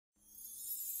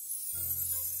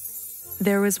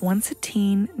There was once a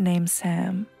teen named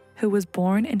Sam who was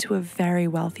born into a very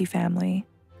wealthy family.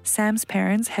 Sam's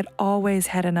parents had always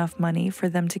had enough money for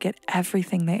them to get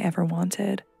everything they ever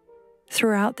wanted.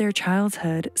 Throughout their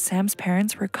childhood, Sam's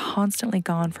parents were constantly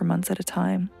gone for months at a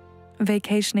time,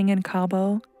 vacationing in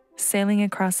Cabo, sailing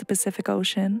across the Pacific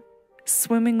Ocean,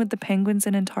 swimming with the penguins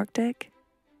in Antarctic.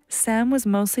 Sam was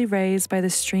mostly raised by the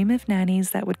stream of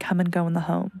nannies that would come and go in the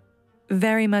home.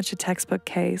 Very much a textbook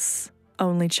case.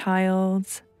 Only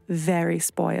child, very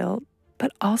spoiled,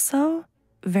 but also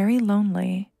very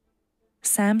lonely.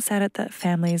 Sam sat at that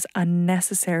family's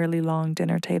unnecessarily long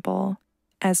dinner table,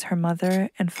 as her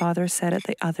mother and father sat at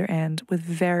the other end with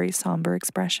very somber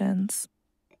expressions.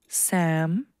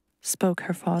 "Sam," spoke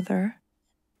her father,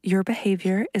 "your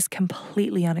behavior is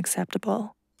completely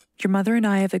unacceptable. Your mother and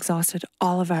I have exhausted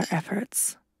all of our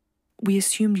efforts. We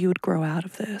assumed you would grow out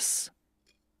of this.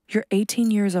 You're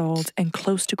 18 years old and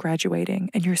close to graduating,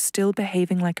 and you're still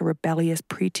behaving like a rebellious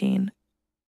preteen.